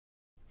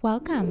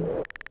Welcome.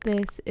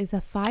 This is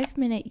a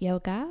 5-minute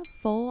yoga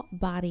full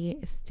body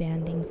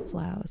standing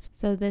flow.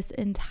 So this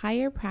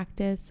entire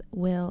practice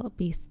will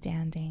be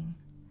standing.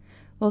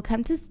 We'll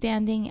come to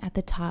standing at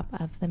the top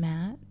of the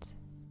mat.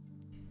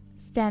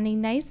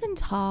 Standing nice and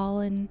tall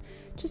and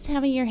just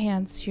having your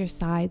hands to your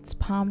sides,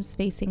 palms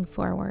facing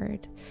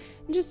forward.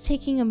 And just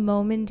taking a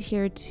moment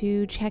here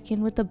to check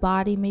in with the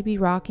body, maybe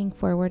rocking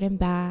forward and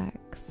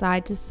back,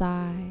 side to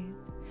side.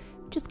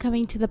 Just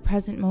coming to the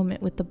present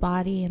moment with the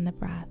body and the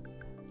breath.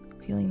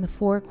 Feeling the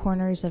four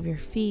corners of your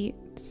feet.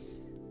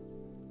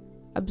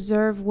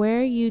 Observe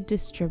where you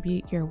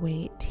distribute your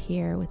weight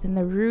here within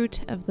the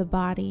root of the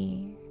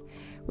body,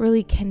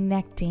 really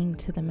connecting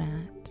to the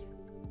mat.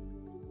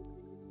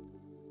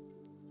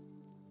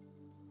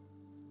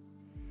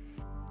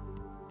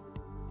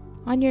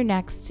 On your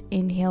next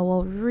inhale,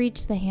 we'll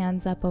reach the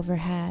hands up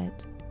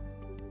overhead.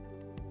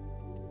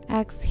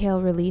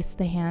 Exhale, release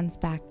the hands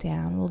back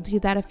down. We'll do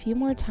that a few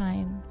more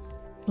times,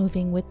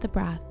 moving with the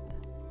breath.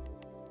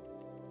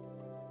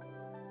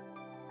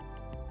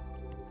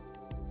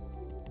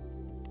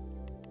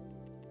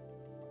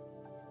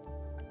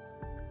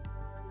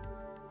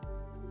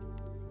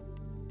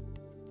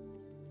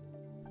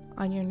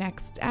 On your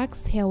next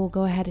exhale, we'll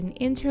go ahead and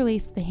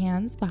interlace the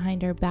hands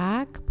behind our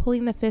back,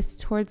 pulling the fists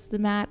towards the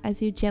mat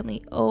as you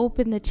gently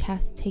open the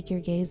chest, take your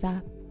gaze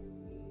up.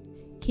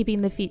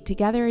 Keeping the feet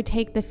together,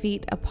 take the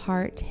feet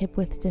apart, hip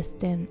width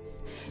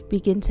distance.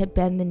 Begin to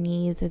bend the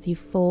knees as you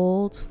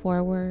fold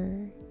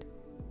forward.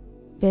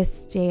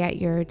 Fists stay at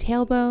your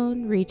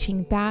tailbone,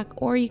 reaching back,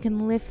 or you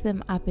can lift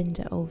them up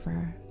and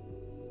over.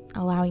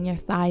 Allowing your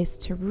thighs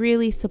to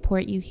really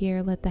support you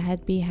here, let the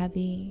head be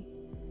heavy.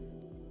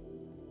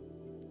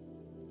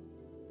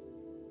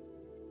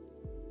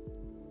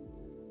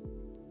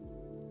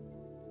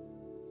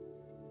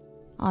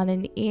 On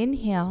an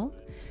inhale,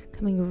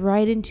 coming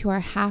right into our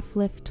half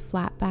lift,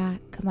 flat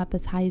back, come up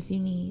as high as you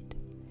need.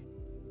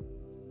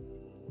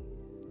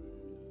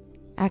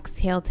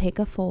 Exhale, take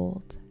a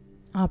fold,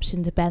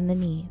 option to bend the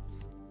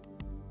knees.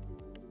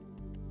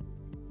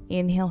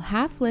 Inhale,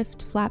 half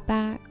lift, flat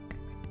back.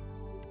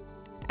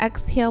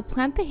 Exhale,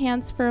 plant the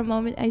hands for a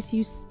moment as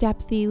you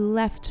step the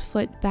left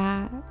foot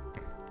back.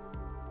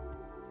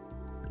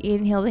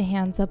 Inhale the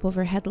hands up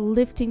overhead,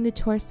 lifting the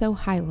torso,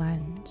 high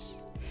lunge.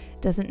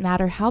 Doesn't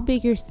matter how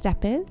big your step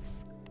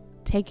is,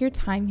 take your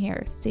time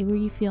here. Stay where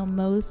you feel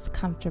most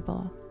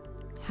comfortable.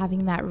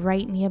 Having that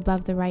right knee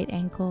above the right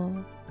ankle.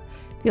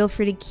 Feel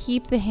free to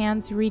keep the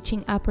hands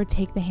reaching up or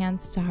take the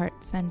hands to heart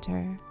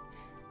center.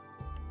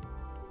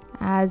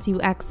 As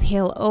you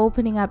exhale,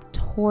 opening up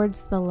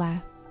towards the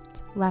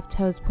left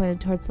toes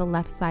pointed towards the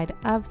left side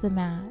of the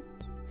mat.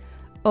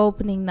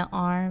 Opening the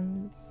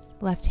arms,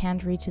 left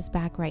hand reaches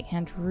back, right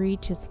hand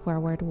reaches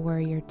forward,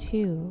 warrior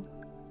two.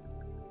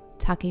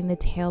 Tucking the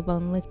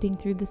tailbone, lifting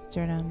through the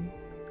sternum.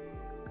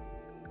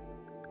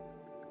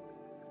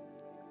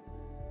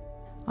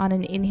 On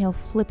an inhale,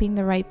 flipping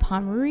the right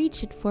palm,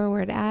 reach it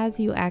forward as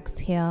you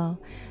exhale,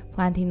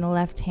 planting the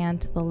left hand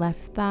to the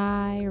left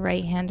thigh,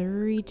 right hand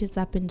reaches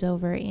up and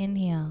over,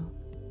 inhale.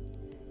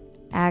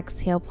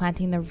 Exhale,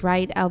 planting the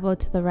right elbow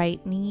to the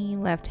right knee,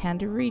 left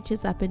hand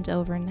reaches up and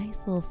over, nice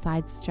little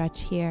side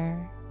stretch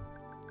here.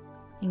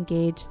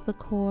 Engage the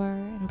core,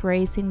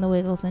 embracing the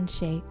wiggles and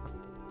shakes.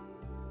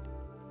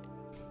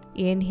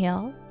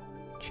 Inhale,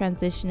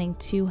 transitioning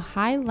to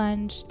high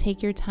lunge.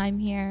 Take your time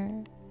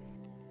here.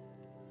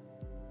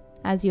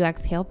 As you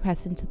exhale,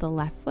 press into the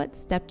left foot,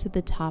 step to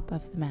the top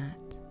of the mat.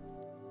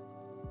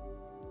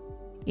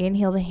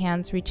 Inhale, the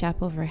hands reach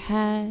up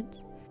overhead.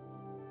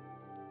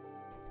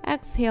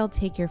 Exhale,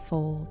 take your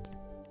fold.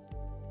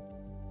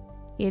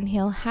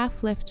 Inhale,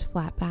 half lift,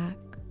 flat back.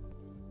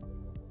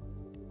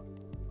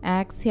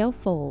 Exhale,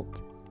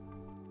 fold.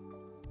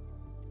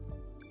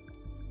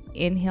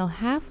 Inhale,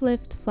 half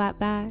lift, flat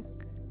back.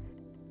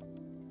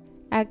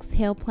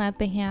 Exhale, plant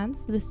the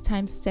hands, this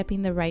time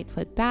stepping the right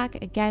foot back.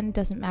 Again,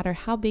 doesn't matter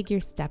how big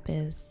your step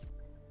is.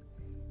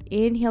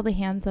 Inhale the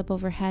hands up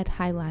overhead,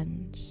 high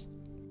lunge.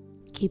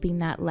 Keeping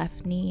that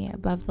left knee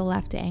above the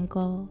left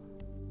ankle.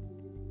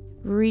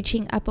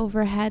 Reaching up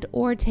overhead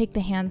or take the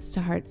hands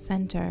to heart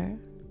center.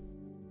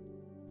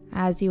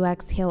 As you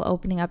exhale,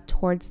 opening up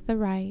towards the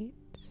right,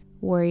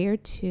 warrior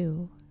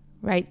two.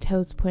 Right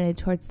toes pointed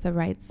towards the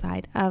right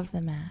side of the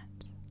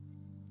mat.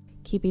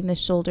 Keeping the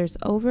shoulders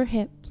over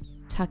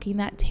hips, tucking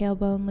that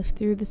tailbone, lift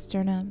through the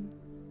sternum.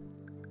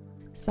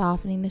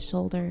 Softening the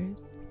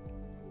shoulders.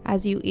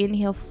 As you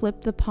inhale,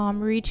 flip the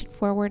palm, reach it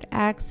forward.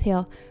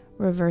 Exhale,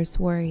 reverse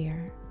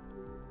warrior.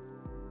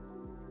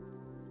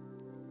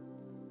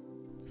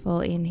 Full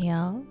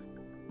inhale.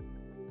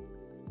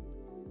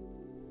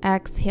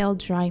 Exhale,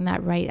 drawing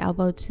that right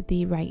elbow to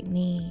the right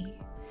knee.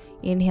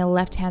 Inhale,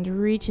 left hand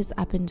reaches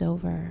up and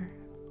over.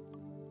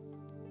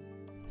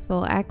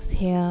 Full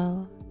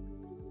exhale.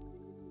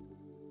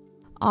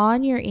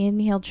 On your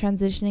inhale,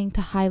 transitioning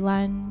to high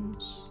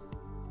lunge.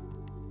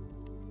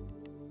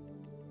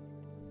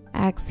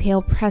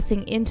 Exhale,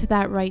 pressing into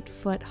that right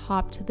foot,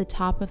 hop to the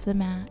top of the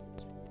mat.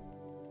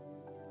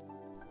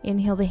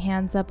 Inhale the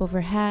hands up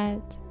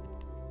overhead.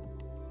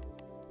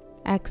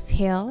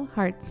 Exhale,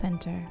 heart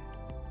center.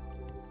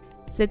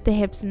 Sit the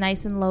hips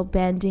nice and low,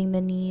 bending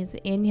the knees.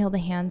 Inhale the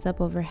hands up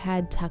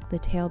overhead, tuck the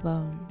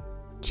tailbone.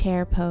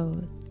 Chair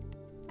pose.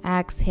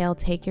 Exhale,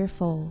 take your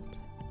fold.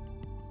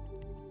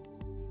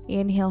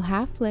 Inhale,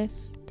 half lift.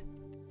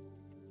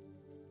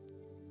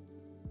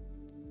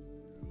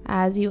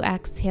 As you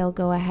exhale,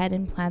 go ahead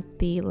and plant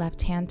the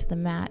left hand to the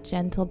mat.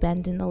 Gentle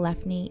bend in the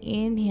left knee.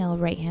 Inhale,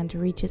 right hand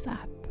reaches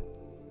up.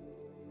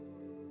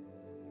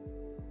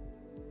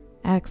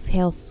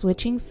 Exhale,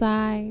 switching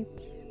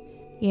sides.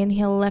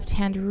 Inhale, left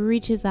hand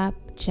reaches up.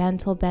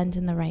 Gentle bend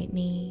in the right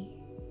knee.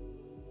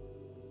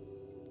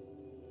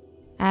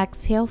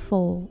 Exhale,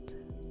 fold.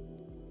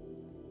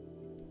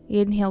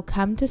 Inhale,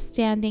 come to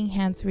standing,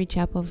 hands reach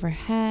up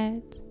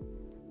overhead.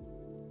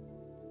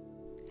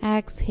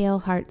 Exhale,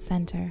 heart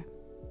center.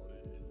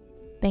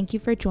 Thank you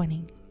for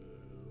joining.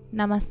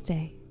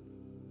 Namaste.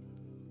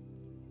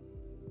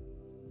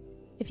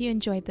 If you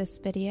enjoyed this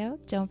video,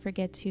 don't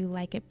forget to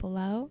like it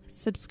below,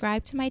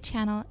 subscribe to my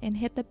channel, and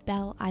hit the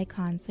bell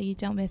icon so you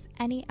don't miss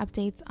any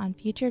updates on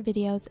future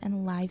videos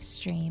and live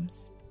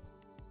streams.